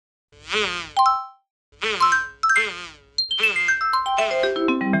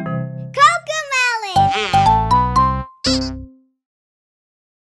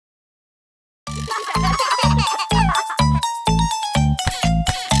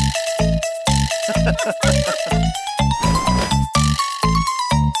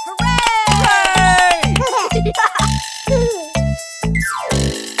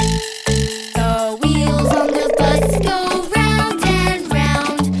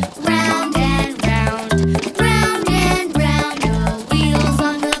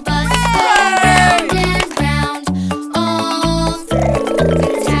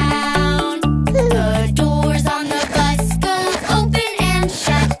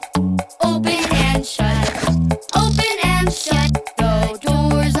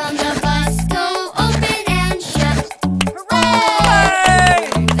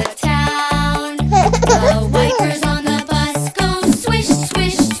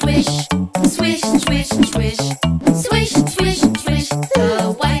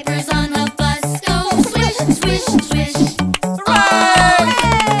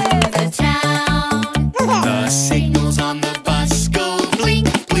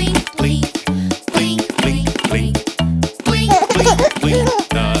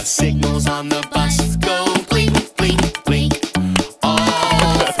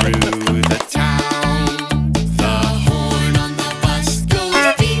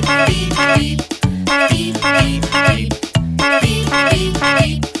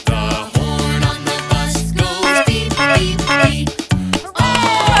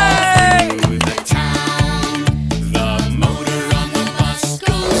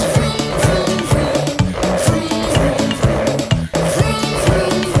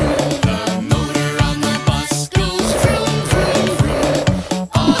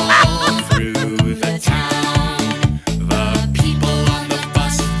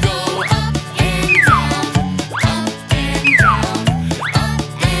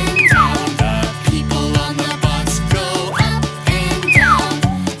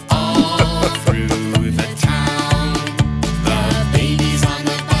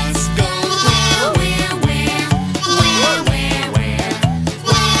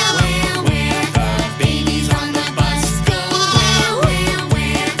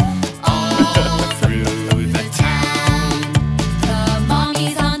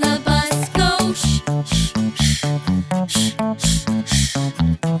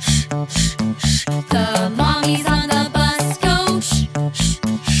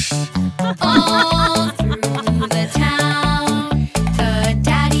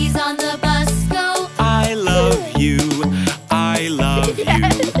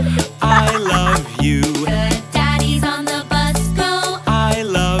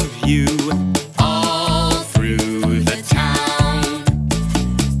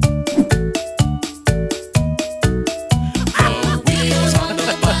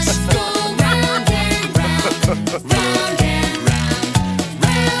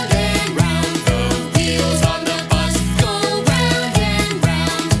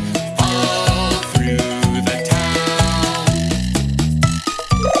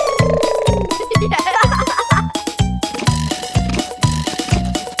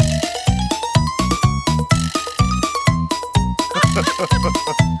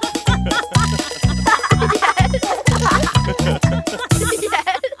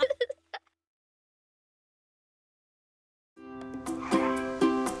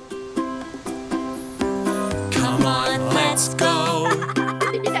Come on, let's go.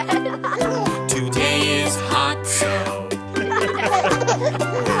 Today is hot, so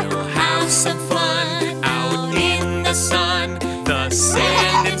we'll have some fun out in the sun. The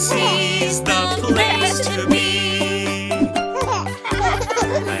sand and sea's the place to be.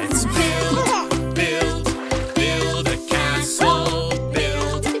 Let's build a castle.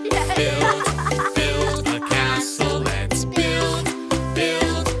 Build a castle. Let's build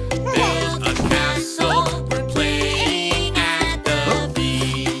a castle. We're playing at the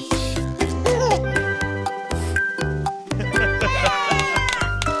beach.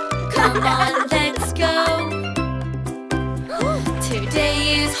 Come on, let's go.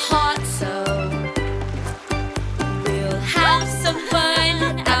 Today is hot, so we'll have some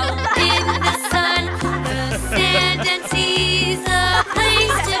fun out in the sun. The sand and sea's a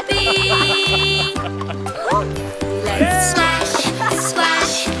place to be. Let's splash,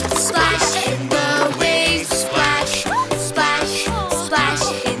 splash, splash in the waves. Splash, splash,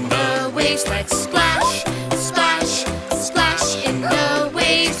 splash in the waves. Let's splash, splash, splash in the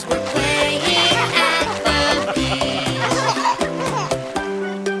waves. We're playing at the beach.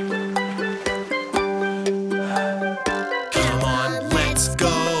 Come on, let's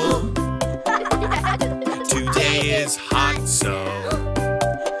go. so.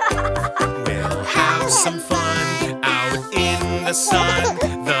 We'll have some fun out in the sun.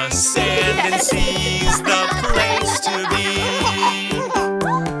 The sand and sea's the place to be.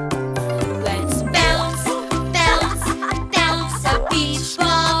 Let's bounce, bounce, bounce a beach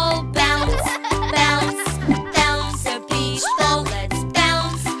ball. Bounce, bounce, bounce a beach ball. Let's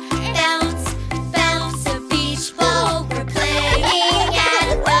bounce, bounce, bounce a beach ball. We're playing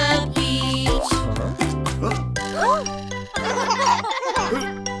at the beach.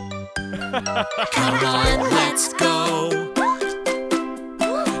 Come on, let's go.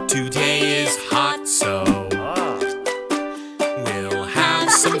 Today is hot, so we'll have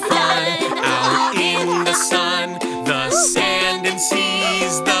some fun out in the sun. The sand and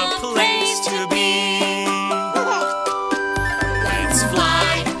sea's the place to be. Let's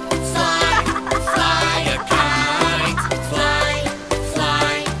fly, fly, fly a kite. Fly,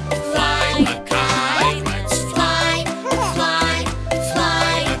 fly, fly a kite. Let's fly, fly,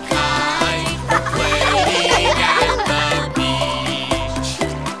 fly a kite. We're playing at the beach.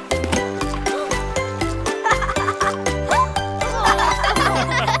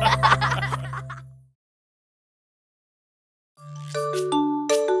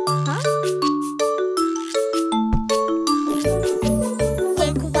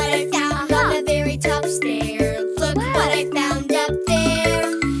 Look what I found on the very top stair. Look what I found up there.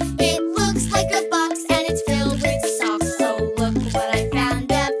 It looks like a box and it's filled with socks. So look what I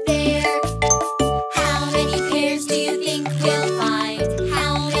found up there. How many pairs do you think we'll find?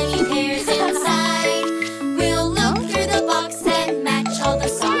 How many pairs inside? We'll look through the box and match all the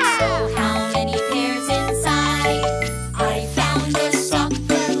socks. So how many pairs inside? I found a sock,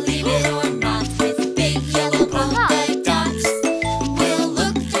 believe it or not, with big yellow polka dots. We'll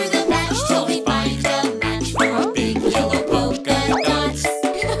look through the match till we find a match for big yellow polka dots.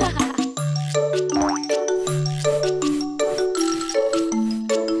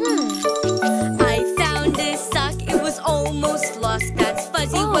 I found this sock, it was almost lost. That's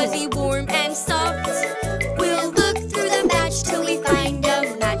fuzzy, wuzzy, warm and soft. We'll look through the match till we find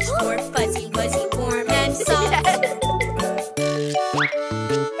a match for fuzzy, wuzzy, warm and soft.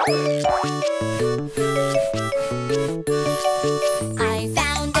 I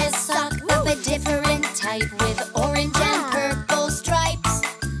found a sock of a different type with orange and purple stripes.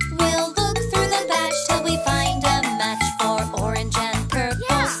 We'll look through the batch till we find a match for orange and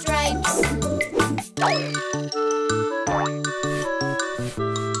purple stripes.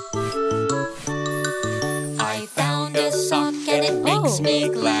 I found a sock and it makes me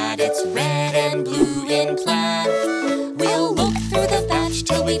glad. It's red and blue in plaid. We'll look through the batch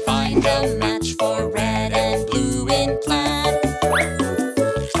till we find a match for red and blue in plaid.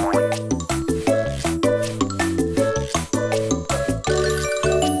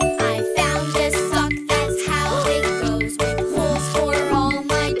 I found a sock, that's how it goes, with holes for all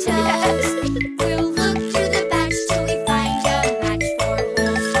my toes. We'll look through the batch till we find a match for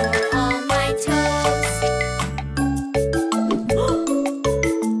holes for all my toes.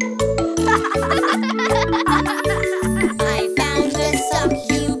 I found a sock,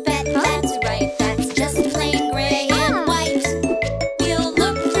 you bet that's right. That's just plain gray and white. We'll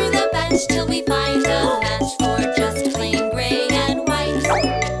look through the batch till we find a match for just plain gray and white.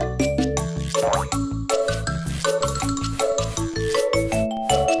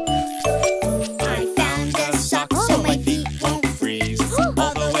 I found a sock so my feet won't freeze,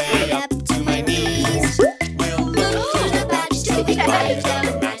 all the way up to my knees. We'll look through the batch till we find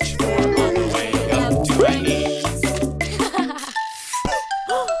a match for all the way up to my knees.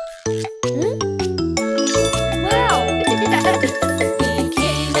 We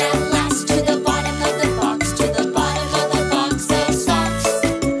came at last to the bottom of the box, to the bottom of the box of socks.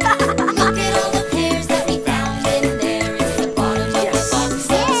 Look at all the pairs that we found in there. It's the bottom of the box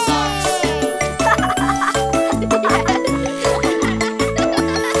of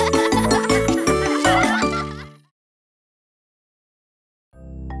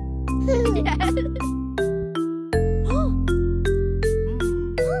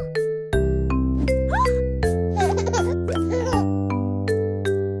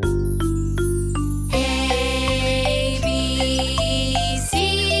A, B, C,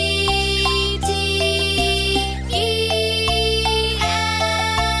 D, E,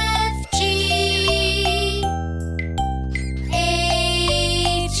 F, G,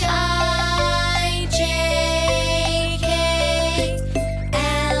 H, I, J, K,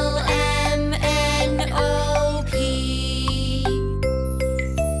 L, M, N,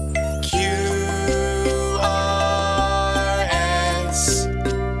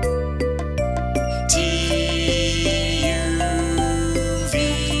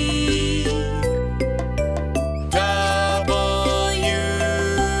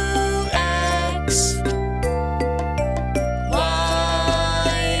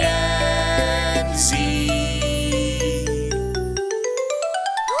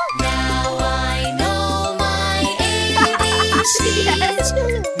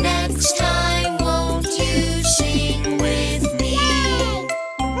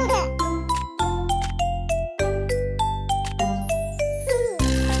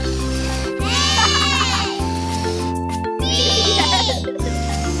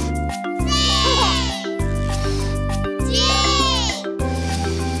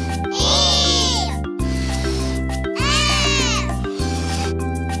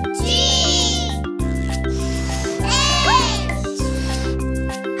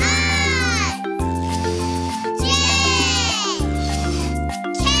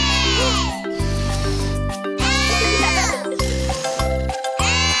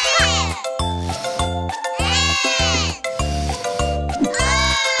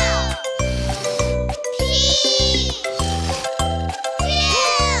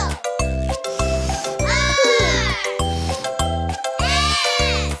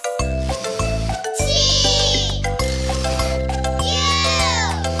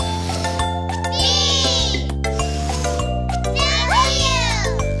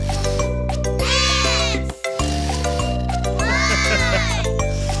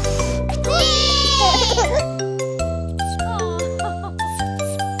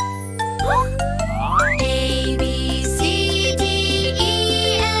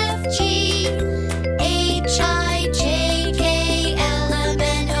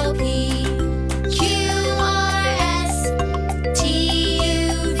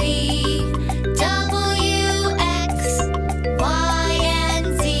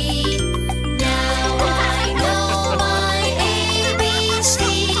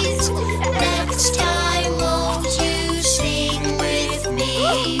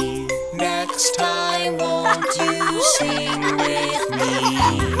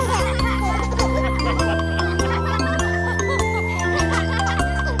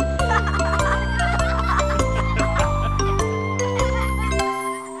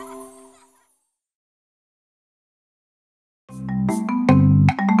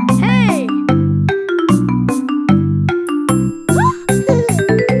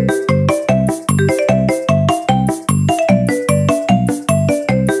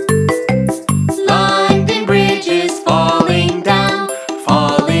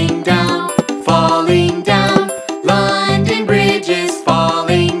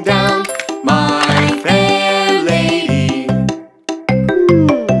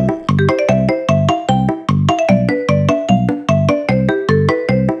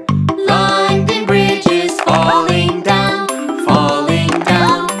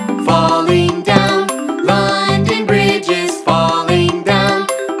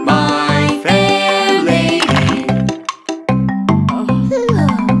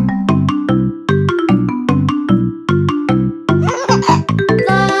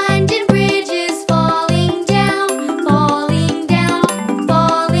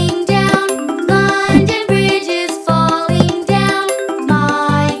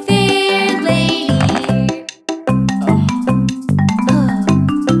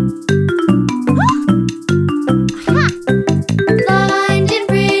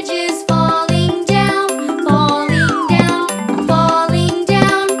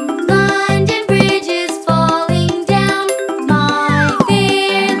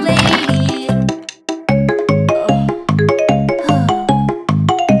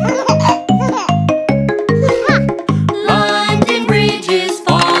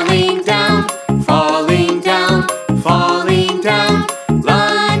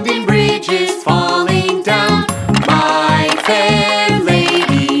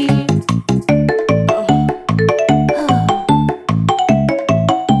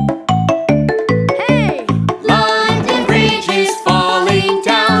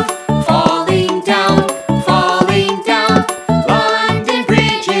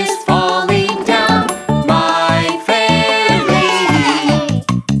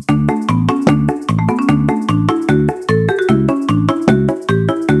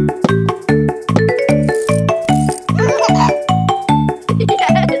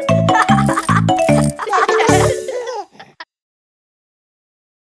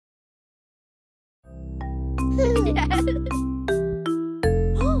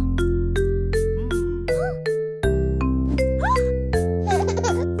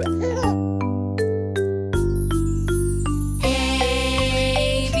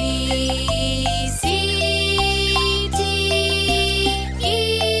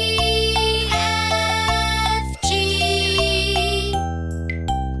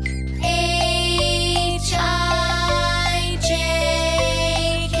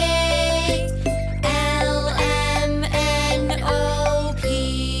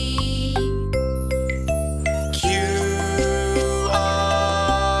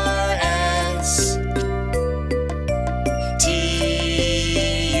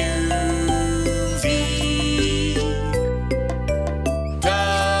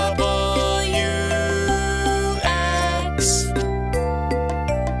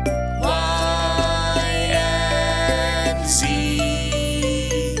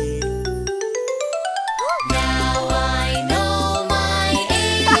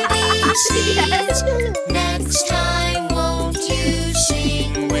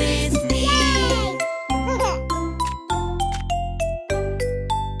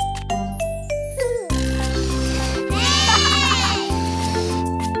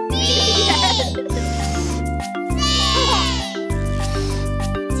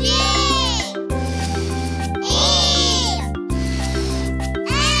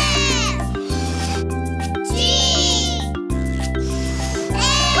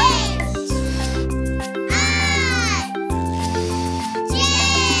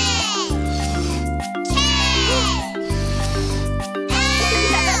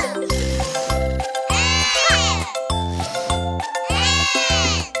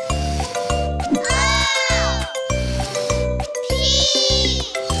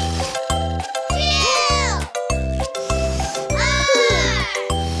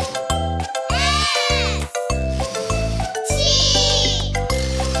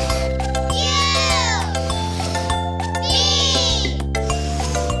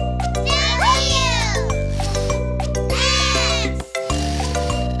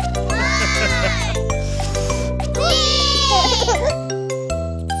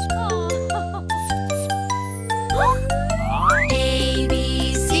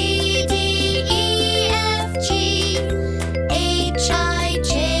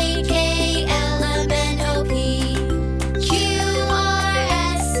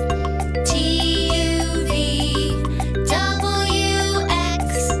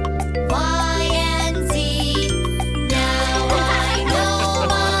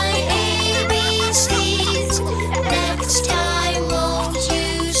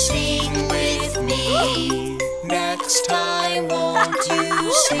 Won't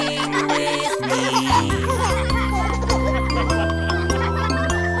you sing with me?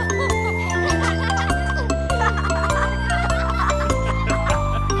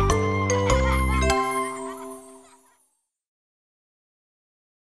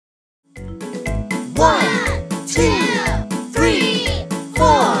 One, two, three,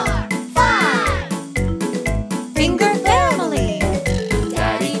 four, five. Finger family.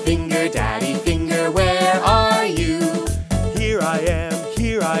 Daddy finger, where are you? Here I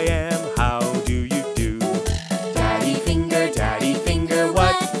am, how do you do? Daddy finger,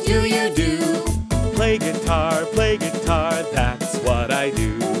 what do you do? Play guitar, that's what I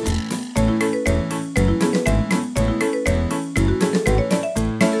do.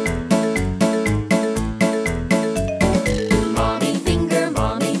 Mommy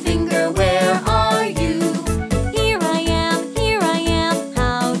finger, where are you? Here I am,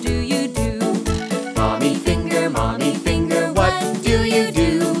 how do you do? Mommy finger, what do you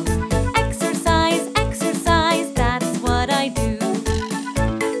do? Exercise, that's what I do.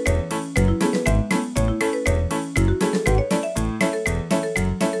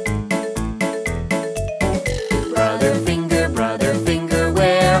 Brother finger,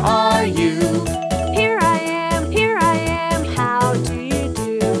 where are you? Here I am, how do you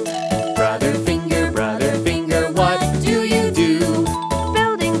do? Brother finger, what do you do?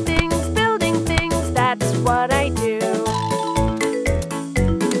 Building things, that's what I do.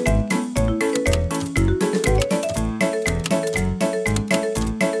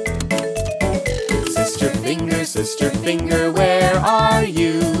 Sister finger, where are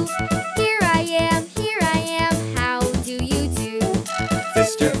you? Here I am, how do you do?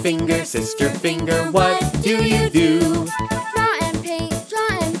 Sister finger, what do you do? Draw and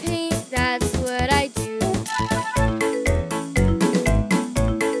paint, that's what I do.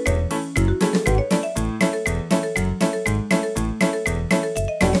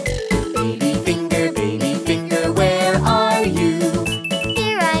 Baby finger, where are you?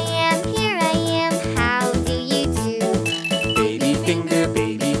 Here I am, how do you do? Baby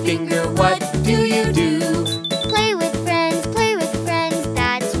finger, what do you do? Play with friends,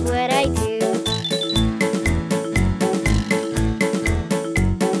 that's what I do.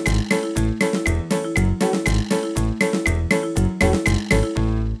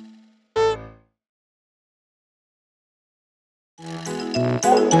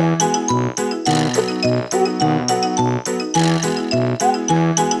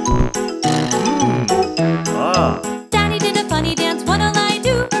 Daddy did a funny dance, what'll I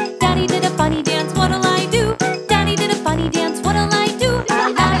do? Daddy did a funny dance, what'll I do? Daddy did a funny dance, what'll I do?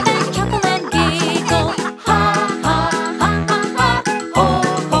 I'll laugh and chuckle and giggle. Ha ha ha ha ha. Ho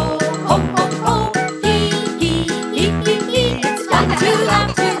ho ho ho ho. Hee hee hee hee hee. It's fun to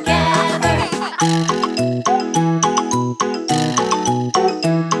laugh together.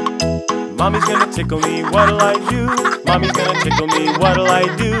 Mommy's gonna tickle me, what'll I do? Mommy's gonna tickle me, what'll I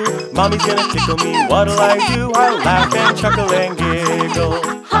do? Mommy's gonna tickle me, what'll I do? I'll laugh and chuckle and giggle.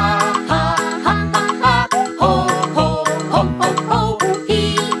 Ha ha ha ha ha. Ho ho ho ho ho.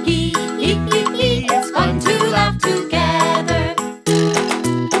 Hee hee hee hee hee. It's fun to laugh together.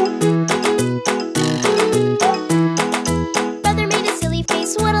 Brother made a silly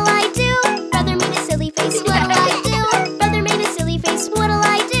face, what'll I do? Brother made a silly face, what'll I do? Brother made a silly face, what'll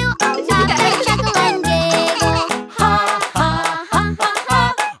I do? I'll laugh and chuckle and giggle. Ha ha ha ha ha.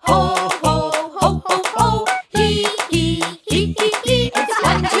 Ho ho ho ho ho. Hee hee hee hee hee. It's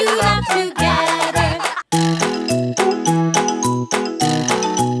fun to laugh together.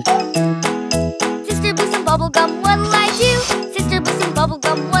 Sister blew some bubble gum, what'll I do? Sister blew some bubble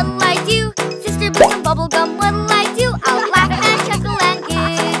gum, what'll I do? Sister blew some bubble gum, what'll I do? I'll laugh and chuckle and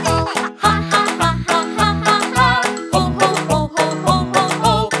giggle. Ha ha ha ha ha ha ha. Ho ho ho ho ho ho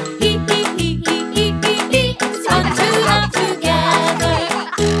ho. Hee hee hee hee hee hee hee. It's fun to laugh together.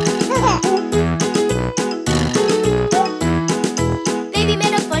 Baby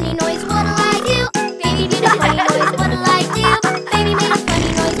made a funny noise, what'll I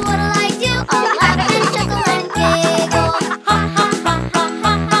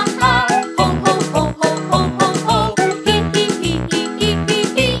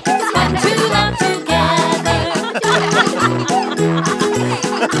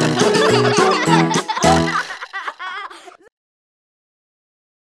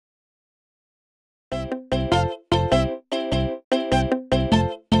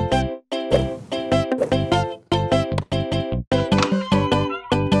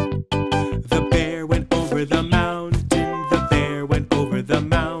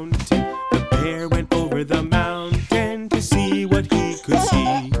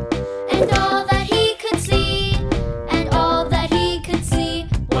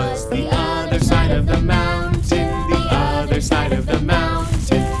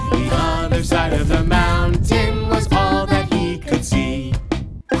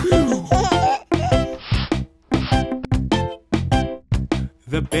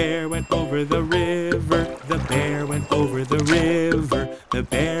The bear went over the river. The bear went over the river. The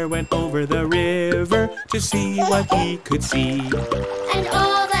bear went over the river to see what he could see. And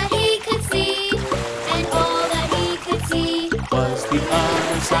all that he could see, and all that he could see, Was the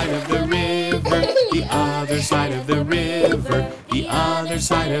other side of the river. The other side of the river. The other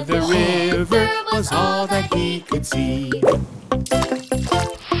side of the river was all that he could see.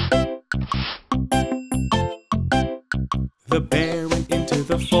 The bear went into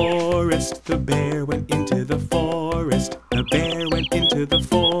the forest. The bear went into the forest. The bear went into the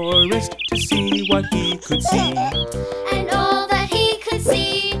forest to see what he could see. and all that he could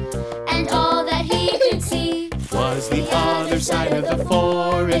see, and all that he could see, Was the other side of the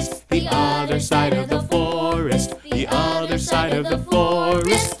forest. The other side of the forest. The other side of the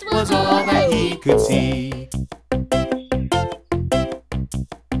forest was all that he could see.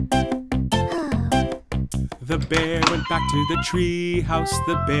 The bear went back to the tree house.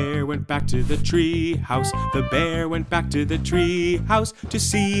 The bear went back to the tree house. The bear went back to the tree house to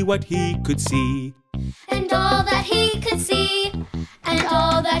see what he could see. and all that he could see, and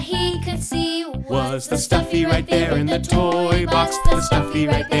all that he could see Was the stuffy right there in the toy box. The stuffy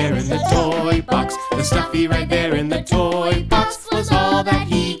right there in the toy box. The stuffy right there in the toy box was all that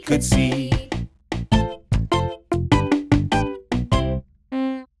he could see.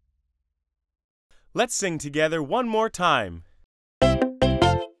 Let's sing together one more time.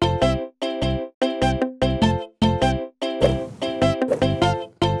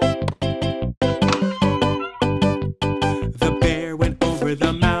 The bear went over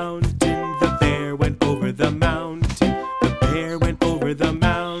the mountain. The bear went over the mountain. The bear went over the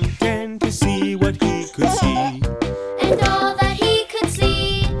mountain to see what he could see. and all that he could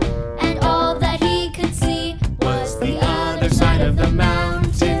see, and all that he could see Was the other side of the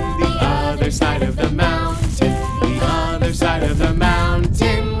mountain. The other side of the mountain. The other side of the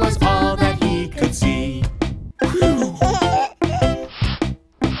mountain was all that he could see.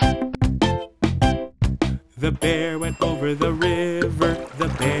 The bear went over the river. The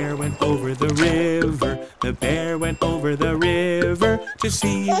bear went over the river. The bear went over the river to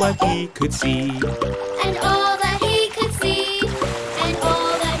see what he could see. and all that he could see, and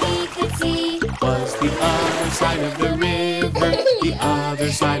all that he could see Was the other side of the river. The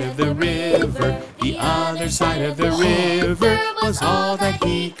other side of the river. The other side of the river was all that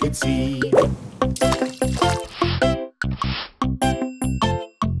he could see.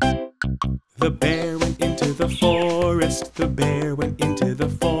 The bear went into the forest. The bear went into the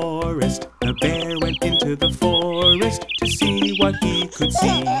forest. The bear went into the forest to see what he could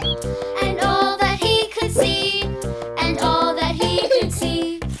see. and all that he could see, and all that he could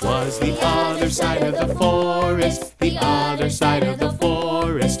see Was the other side of the forest. The other side of the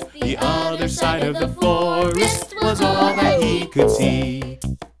forest. The other side of the forest was all that he could see.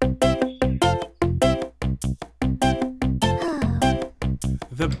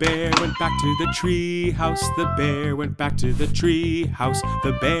 The bear went back to the tree house. The bear went back to the tree house.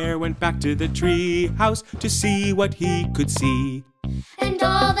 The bear went back to the tree house to see what he could see. and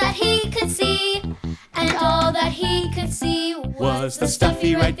all that he could see, and all that he could see Was the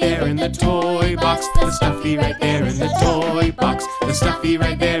stuffy right there in the toy box. The stuffy right there in the toy box. The stuffy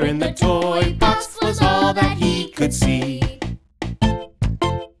right there in the toy box was all that he could see.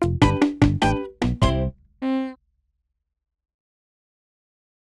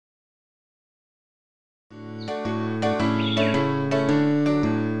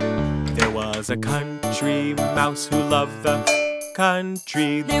 There was a country mouse who loved the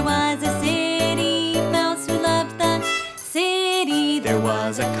country. There was a city mouse who loved the city. There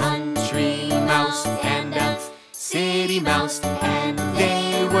was a country mouse and a city mouse, and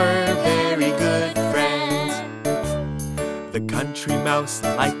they were very good friends. The country mouse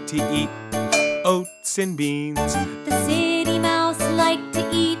liked to eat oats and beans. The city mouse liked to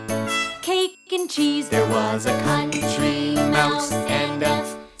eat cake and cheese. There was a country mouse and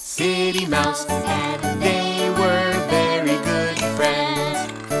a city mouse, and they were very good friends.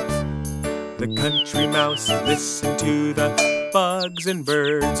 The country mouse listened to the bugs and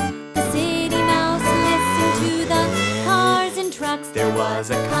birds. The city mouse listened to the cars and trucks. There was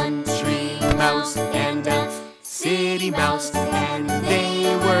a country mouse and a city mouse, and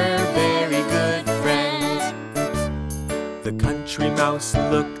they were very good friends. The country mouse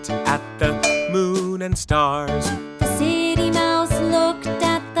looked at the moon and stars. The city mouse looked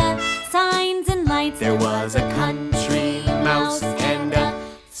at the signs and lights. There was a country mouse and a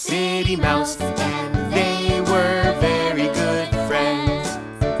city mouse, and they were very good friends.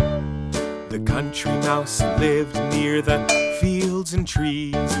 The country mouse lived near the fields and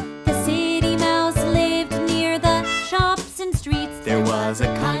trees. The city mouse lived near the shops and streets. There was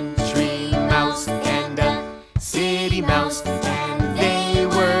a country mouse and a city mouse, and they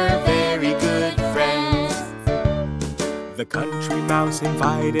were very good friends. The country mouse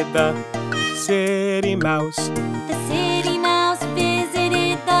invited the city mouse. The city mouse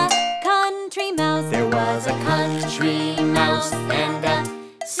visited the country mouse. There was a country mouse and a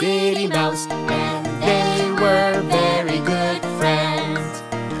city mouse, and they were very good friends.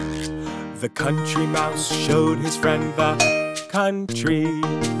 The country mouse showed his friend the country.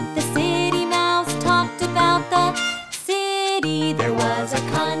 The city mouse talked about the city. There was a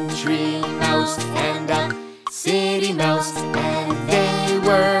country mouse and a city mouse, and they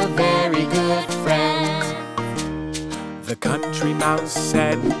were very good friends. The country mouse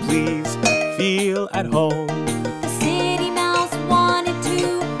said, "Please feel at home." The city mouse wanted to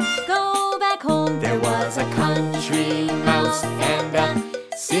go back home. There was a country mouse and a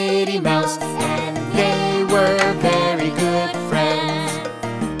city mouse, and they were very good friends.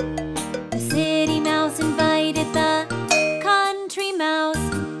 The city mouse invited the country mouse.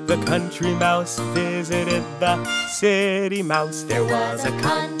 The country mouse visited the city mouse. There was a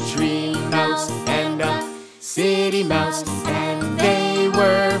country mouse and a city mouse, and they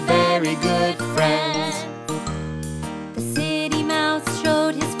were very good friends. The city mouse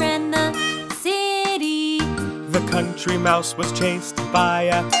showed his friend the city. The country mouse was chased by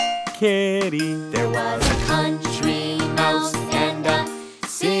a kitty. There was a country mouse and a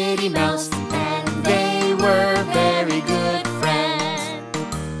city mouse, and they were very good friends.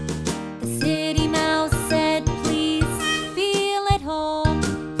 The city mouse said, "Please feel at home."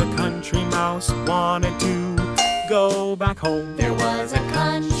 The country mouse wanted to go back home. There was a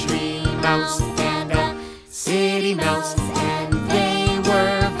country mouse and a city mouse, and they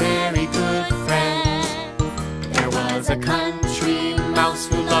were very good friends. There was a country mouse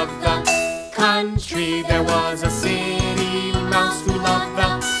who loved the country. There was a city mouse who loved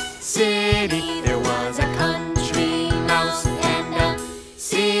the city. There was a country mouse and a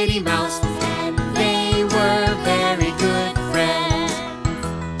city mouse, and they were very good friends.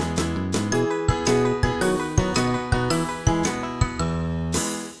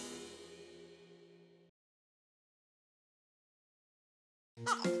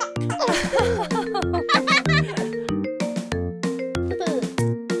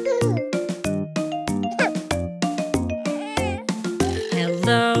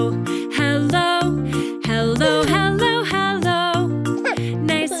 Hello, hello, hello, hello, hello.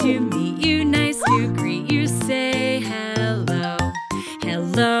 Nice to meet you, nice to greet you. Say hello.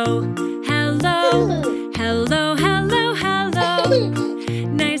 Hello, hello, hello, hello, hello.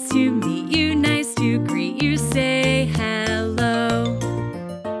 Nice to meet you, nice to greet you. Say hello.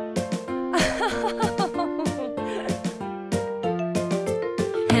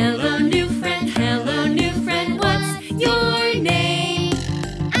 Hello, new friend, what's your name?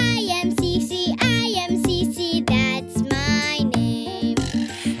 I am Cece, that's my name.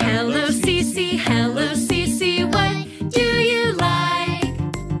 Hello, Cece, what do you like?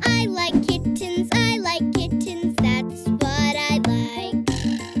 I like kittens, that's what I like.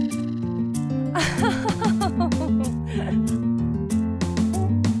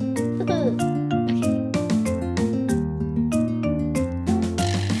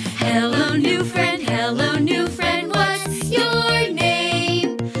 Hello, new friend, what's your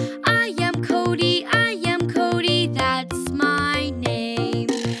name? I am Cody, that's my name.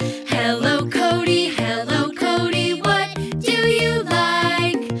 Hello, Cody, what do you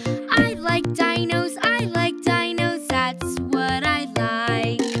like? I like dinos, that's what I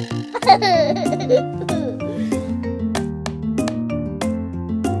like.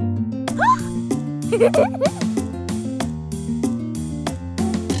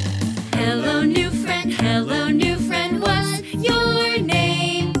 Hello, new friend, what's your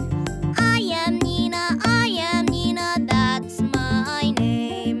name? I am Nina, that's my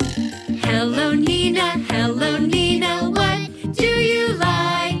name. Hello, Nina, what do you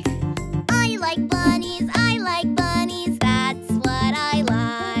like? I like bunnies, that's what I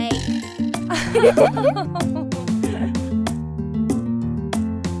like.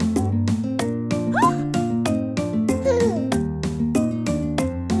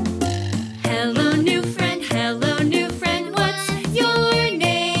 Hello, new friend, what's your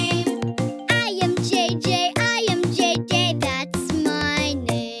name? I am JJ, that's my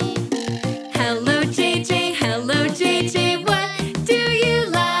name. Hello, JJ, what do you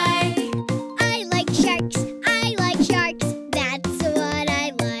like? I like sharks, that's what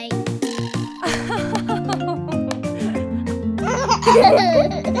I like.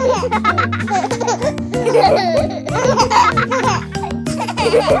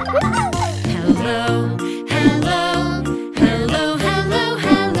 Hello, hello, hello, hello,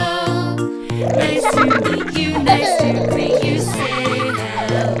 hello. Nice to meet you, nice to meet you. Say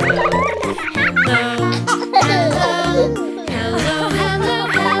hello. Hello, hello, hello, hello,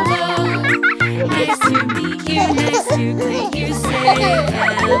 hello. Nice to meet you, nice to meet you. Say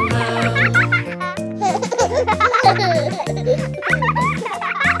hello.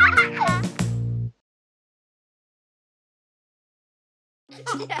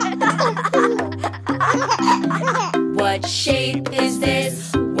 What shape is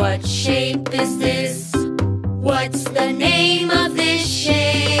this? What shape is this? What's the name of this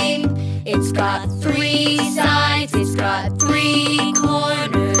shape? It's got 3 sides, it's got 3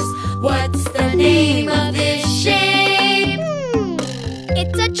 corners. What's the name of this shape?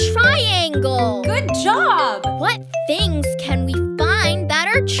 It's a triangle. Good job! What things can we find that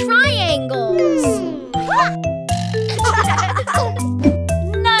are triangles?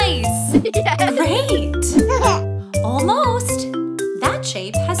 Nice! Great! Almost. That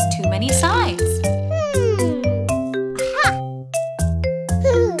shape has too many sides.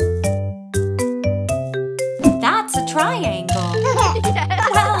 That's a triangle.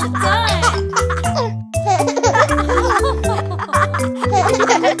 Well done!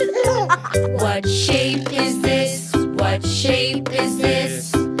 What shape is this? What shape is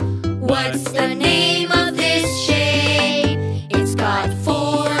this? What's the name of this shape? It's got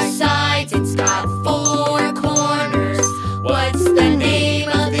 4 sides, it's got 4 corners. What's the name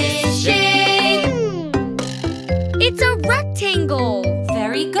of this shape? It's a rectangle.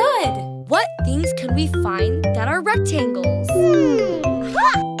 Very good. What things can we find that are rectangles?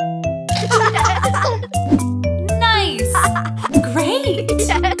 Nice! Great!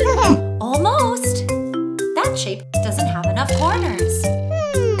 Almost. That shape doesn't have enough corners.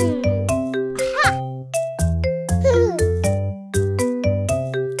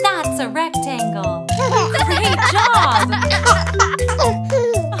 That's a rectangle. Great job!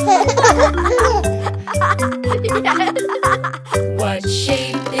 What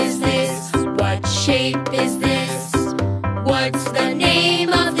shape is this? What shape is this? What's the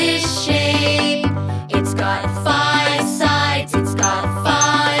name of this shape? It's got 5 sides, it's got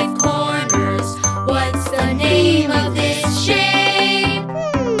 5 corners. What's the name of this shape?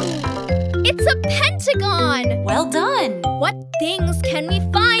 It's a pentagon. Well done! What things can we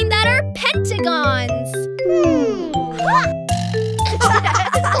find that are pentagons?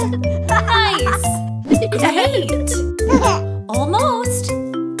 Nice! Great! Almost.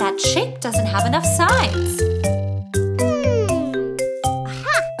 That shape doesn't have enough sides.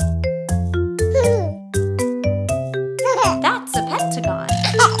 That's a pentagon.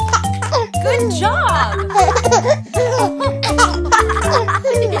 Good job!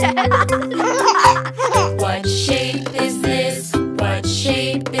 What shape is this? What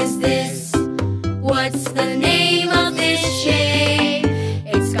shape is this? What's the name of this shape?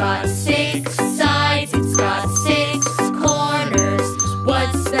 It's got 6 sides, it's got 6 corners.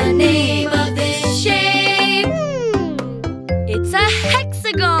 What's the name of this shape? It's a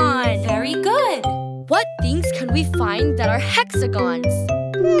hexagon. Very good. What things can we find that are hexagons?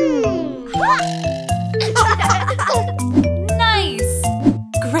 Nice!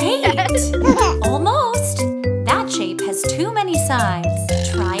 Great! Almost. That shape has too many sides.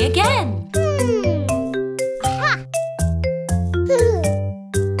 Try again.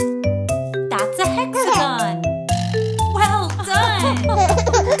 That's a hexagon. Well done!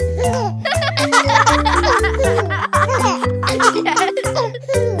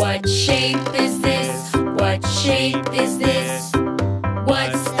 What shape is this? What shape is this?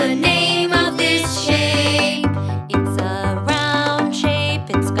 What's the name of this shape? It's a round shape.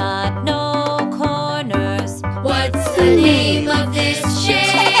 It's got no corners. What's the name of this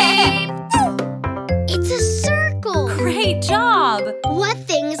shape? It's a circle. Great job! What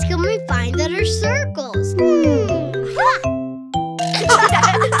things can we find that are circles?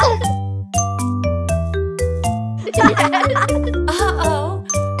 Uh-oh.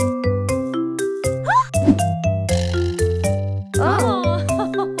 Oh.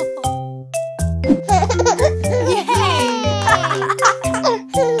 Yay!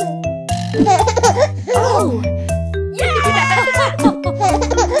 Oh! Yeah!